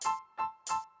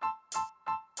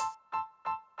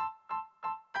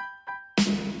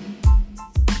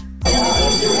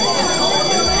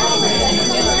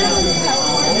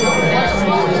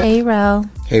Hey, Rel.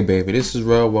 Hey, baby, this is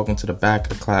Rel. Welcome to the back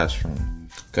of the classroom.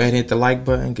 Go ahead and hit the like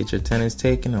button, get your attendance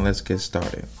taken, and let's get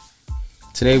started.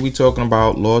 Today, we're talking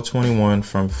about Law 21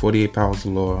 from 48 Powers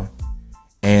of Law.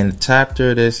 And the chapter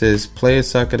of this is Play a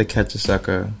Sucker to Catch a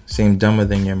Sucker, Seem Dumber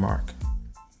Than Your Mark.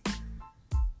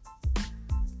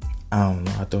 I don't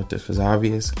know, I thought this was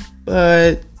obvious,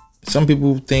 but some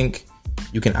people think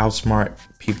you can outsmart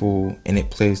people and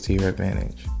it plays to your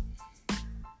advantage.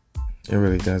 It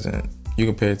really doesn't. You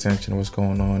can pay attention to what's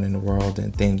going on in the world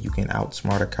and think you can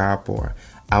outsmart a cop or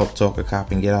outtalk a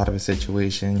cop and get out of a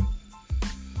situation.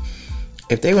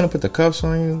 If they're going to put the cuffs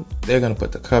on you, they're going to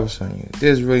put the cuffs on you.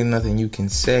 There's really nothing you can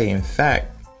say. In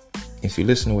fact, if you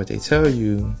listen to what they tell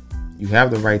you, you have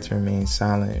the right to remain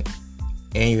silent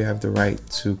and you have the right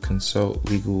to consult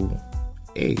legal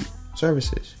aid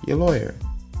services, your lawyer.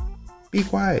 Be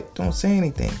quiet. Don't say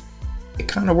anything. It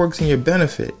kind of works in your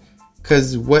benefit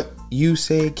because what you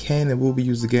say can and will be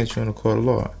used against you in a court of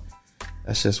law.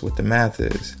 That's just what the math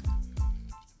is.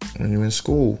 When you're in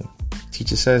school,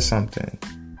 teacher says something,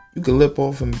 you can lip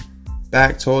off and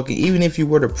back talk. Even if you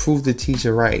were to prove the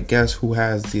teacher right, guess who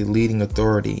has the leading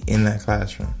authority in that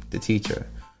classroom? The teacher.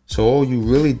 So all you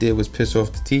really did was piss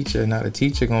off the teacher. Now the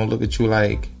teacher gonna look at you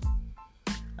like,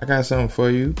 I got something for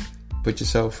you. Put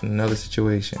yourself in another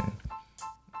situation.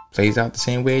 Plays out the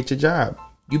same way at your job.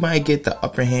 You might get the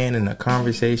upper hand in a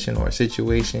conversation or a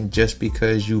situation just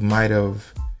because you might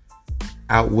have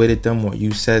outwitted them or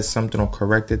you said something or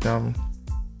corrected them.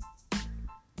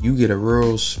 You get a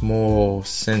real small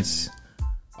sense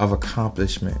of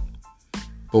accomplishment.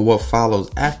 But what follows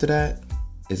after that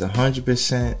is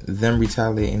 100% them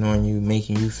retaliating on you,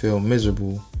 making you feel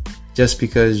miserable just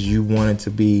because you wanted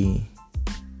to be,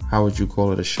 how would you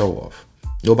call it, a show off.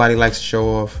 Nobody likes to show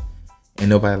off and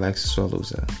nobody likes a sore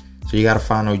loser. So you got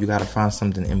to find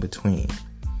something in between.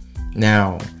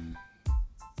 Now,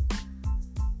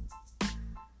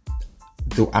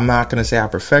 I'm not going to say I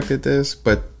perfected this,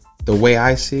 but the way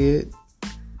I see it,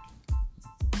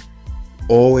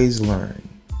 always learn.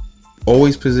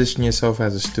 Always position yourself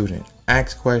as a student.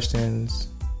 Ask questions.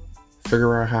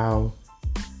 Figure out how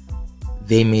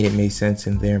they made it make sense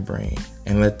in their brain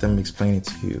and let them explain it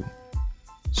to you.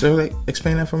 So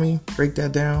explain that for me. Break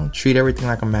that down. Treat everything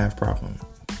like a math problem.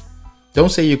 Don't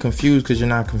say you're confused because you're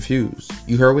not confused.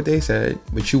 You heard what they said,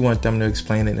 but you want them to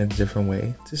explain it in a different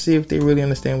way to see if they really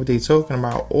understand what they're talking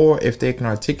about or if they can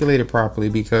articulate it properly,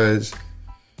 because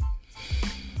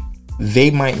they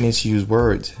might misuse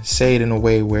words. Say it in a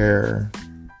way where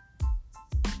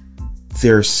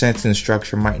their sentence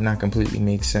structure might not completely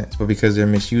make sense, but because they're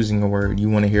misusing a word, you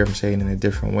want to hear them say it in a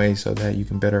different way so that you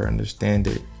can better understand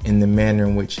it in the manner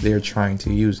in which they're trying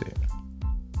to use it.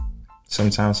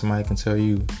 Sometimes somebody can tell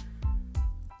you,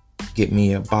 get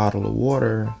me a bottle of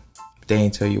water, but they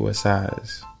ain't tell you what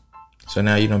size. So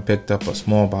now you done picked up a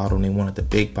small bottle and they wanted the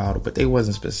big bottle, but they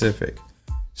wasn't specific.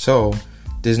 So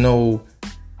there's no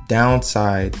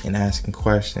downside in asking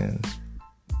questions,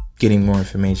 getting more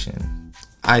information.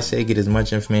 I say get as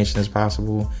much information as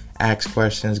possible, ask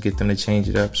questions, get them to change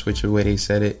it up, switch the way they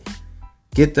said it.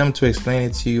 Get them to explain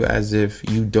it to you as if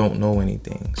you don't know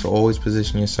anything. So always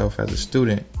position yourself as a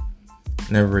student,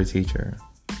 never a teacher,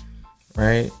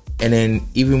 right? And then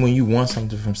even when you want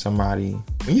something from somebody,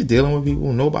 when you're dealing with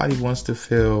people, nobody wants to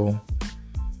feel,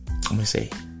 I'm going to say,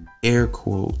 air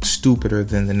quote, stupider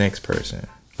than the next person,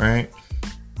 right?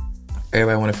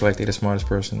 Everybody want to feel like they're the smartest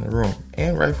person in the room.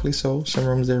 And rightfully so. Some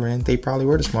rooms they're in, they probably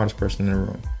were the smartest person in the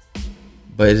room.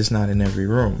 But it's not in every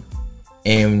room.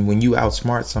 And when you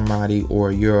outsmart somebody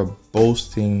or you're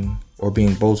boasting or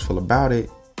being boastful about it,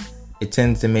 it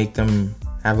tends to make them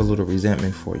have a little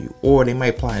resentment for you, or they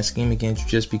might plot and scheme against you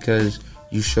just because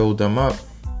you showed them up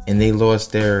and they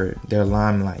lost their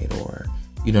limelight, or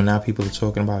now people are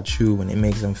talking about you and it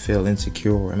makes them feel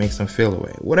insecure or it makes them feel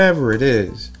away. Whatever it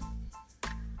is,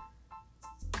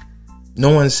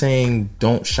 no one's saying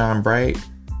don't shine bright,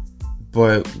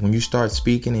 but when you start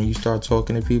speaking and you start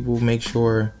talking to people, make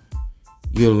sure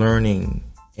you're learning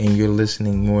and you're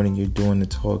listening more than you're doing the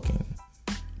talking.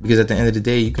 Because at the end of the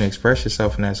day, you can express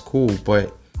yourself and that's cool,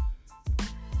 but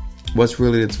what's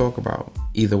really to talk about?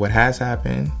 Either what has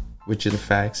happened, which are the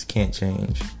facts, can't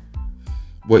change.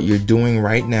 What you're doing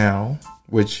right now,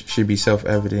 which should be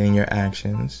self-evident in your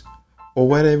actions, or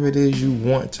whatever it is you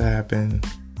want to happen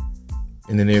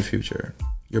in the near future.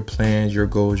 Your plans, your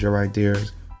goals, your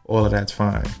ideas, all of that's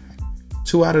fine.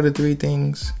 2 out of the 3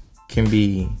 things can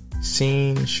be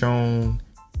seen, shown,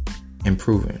 and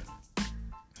proven.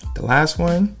 The last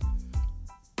one,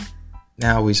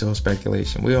 now we saw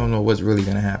speculation. We don't know what's really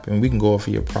going to happen. We can go off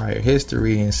of your prior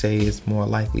history and say it's more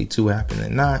likely to happen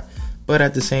than not. But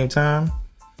at the same time,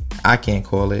 I can't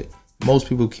call it. Most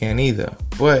people can't either.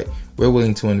 But we're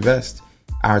willing to invest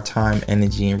our time,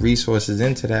 energy, and resources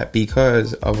into that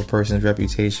because of a person's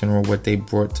reputation or what they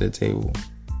brought to the table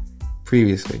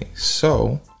previously.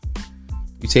 So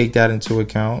you take that into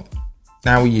account.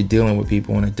 Now when you're dealing with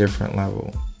people on a different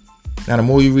level. Now the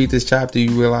more you read this chapter,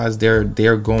 you realize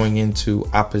they're going into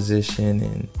opposition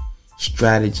and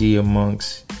strategy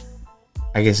amongst,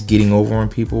 I guess, getting over on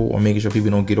people or making sure people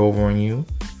don't get over on you.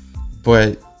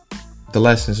 But the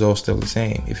lessons are still the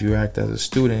same. If you act as a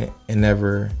student and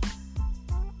never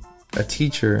a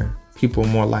teacher, people are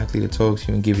more likely to talk to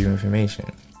you and give you information.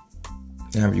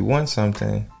 Now, if you want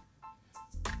something,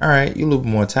 all right, you're a little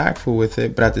bit more tactful with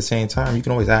it, but at the same time, you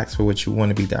can always ask for what you want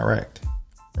to be direct,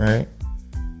 right?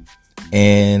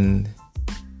 And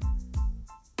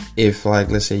if, like,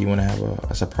 let's say you want to have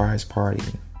a surprise party,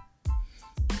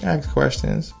 ask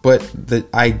questions. But the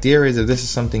idea is, if this is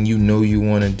something you know you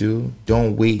want to do,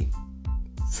 don't wait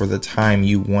for the time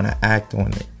you want to act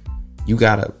on it. You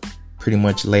got to pretty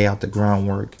much lay out the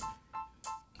groundwork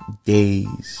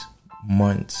days,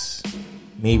 months,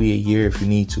 maybe a year if you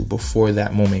need to, before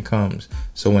that moment comes.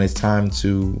 So when it's time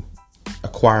to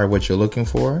acquire what you're looking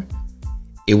for,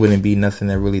 it wouldn't be nothing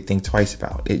to really think twice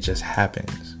about. It just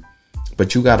happens.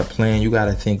 But you got to plan, you got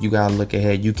to think, you got to look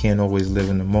ahead. You can't always live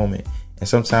in the moment. And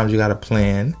sometimes you got to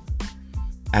plan,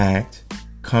 act,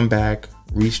 come back,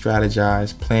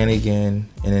 re-strategize, plan again,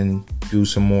 and then do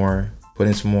some more, put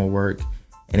in some more work,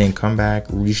 and then come back,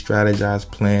 re-strategize,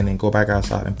 plan, and go back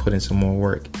outside and put in some more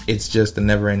work. It's just a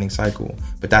never-ending cycle.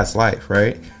 But that's life,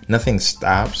 right? Nothing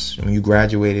stops. When you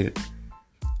graduated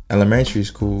elementary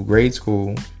school, grade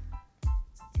school,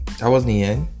 that wasn't the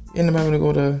end. You ended up having to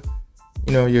go to,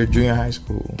 your junior high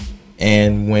school.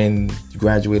 And when you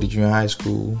graduated junior high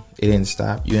school, it didn't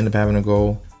stop. You ended up having to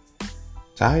go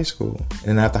to high school. And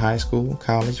then after high school,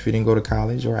 college, if you didn't go to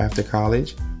college, or after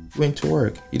college, you went to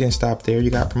work. You didn't stop there.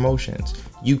 You got promotions.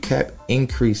 You kept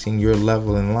increasing your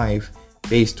level in life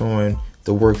based on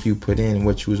the work you put in and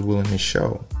what you was willing to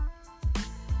show.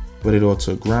 But it all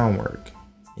took groundwork.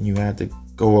 And you had to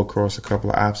go across a couple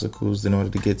of obstacles in order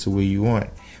to get to where you want.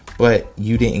 But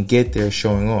you didn't get there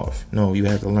showing off. No, you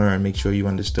had to learn, make sure you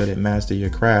understood it, master your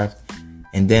craft,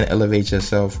 and then elevate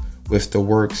yourself with the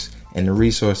works and the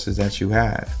resources that you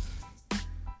have.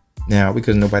 Now,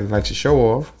 because nobody likes to show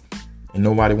off, and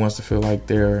nobody wants to feel like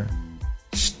they're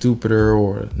stupider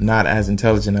or not as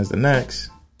intelligent as the next,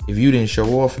 if you didn't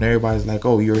show off and everybody's like,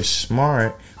 oh, you're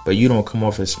smart, but you don't come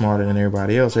off as smarter than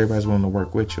everybody else, everybody's willing to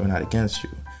work with you and not against you.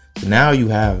 So now you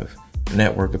have a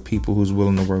network of people who's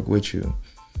willing to work with you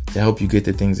to help you get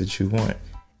the things that you want.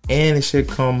 And it should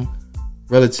come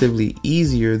relatively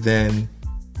easier than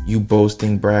you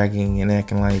boasting, bragging, and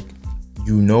acting like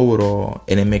you know it all,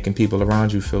 and then making people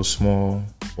around you feel small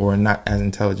or not as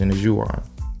intelligent as you are.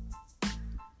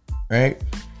 Right?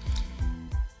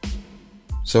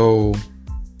 So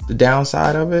the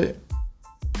downside of it,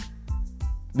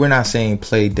 we're not saying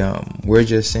play dumb. We're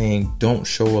just saying don't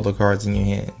show all the cards in your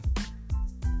hand.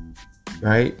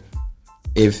 Right?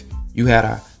 If you had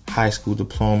a high school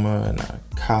diploma and a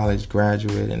college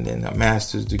graduate and then a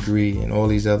master's degree and all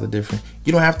these other different,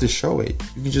 you don't have to show it.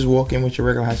 You can just walk in with your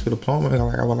regular high school diploma and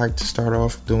like, I would like to start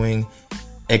off doing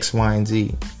X, Y, and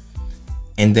Z.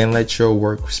 And then let your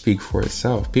work speak for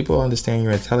itself. People understand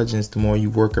your intelligence the more you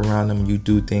work around them, you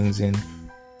do things and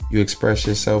you express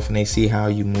yourself, and they see how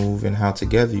you move and how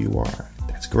together you are.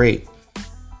 That's great.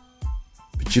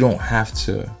 But you don't have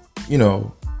to,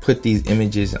 put these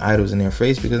images and idols in their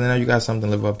face, because now you got something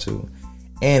to live up to.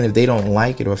 And if they don't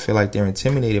like it or feel like they're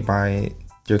intimidated by it,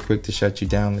 they're quick to shut you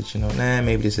down, let you know,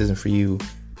 maybe this isn't for you,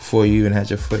 before you even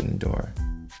had your foot in the door.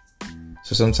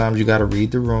 So sometimes you got to read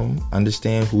the room,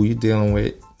 understand who you're dealing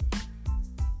with,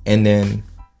 and then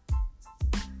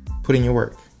put in your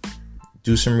work.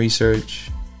 Do some research,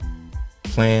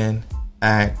 plan,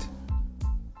 act,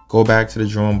 go back to the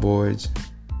drawing boards,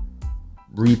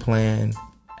 replan,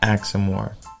 act some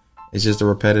more. It's just a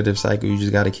repetitive cycle. You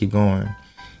just got to keep going.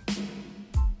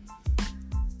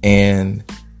 And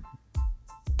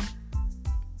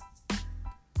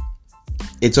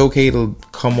it's okay to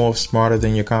come off smarter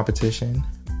than your competition,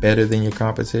 better than your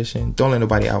competition. Don't let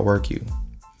nobody outwork you.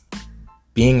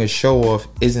 Being a show-off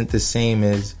isn't the same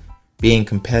as being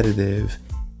competitive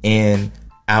and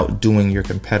outdoing your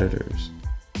competitors.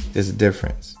 There's a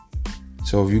difference.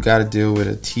 So if you got to deal with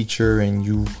a teacher and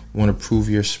you want to prove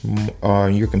you're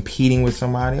competing with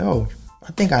somebody, oh,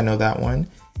 I think I know that one.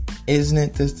 Isn't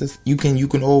it this? You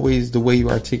can always, the way you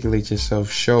articulate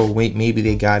yourself, show, wait, maybe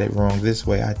they got it wrong this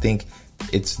way. I think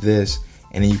it's this.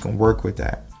 And then you can work with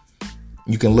that.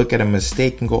 You can look at a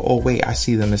mistake and go, oh, wait, I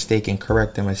see the mistake and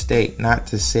correct the mistake. Not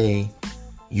to say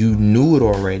you knew it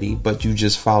already, but you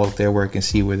just followed their work and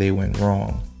see where they went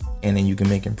wrong. And then you can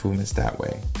make improvements that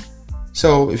way.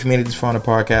 So if you made it this far on the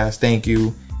podcast, thank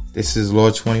you. This is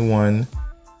Law 21.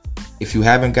 If you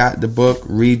haven't got the book,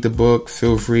 read the book.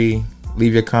 Feel free.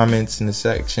 Leave your comments in the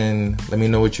section. Let me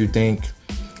know what you think.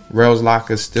 Rails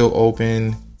Locker is still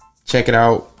open. Check it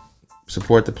out.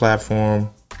 Support the platform.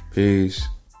 Peace.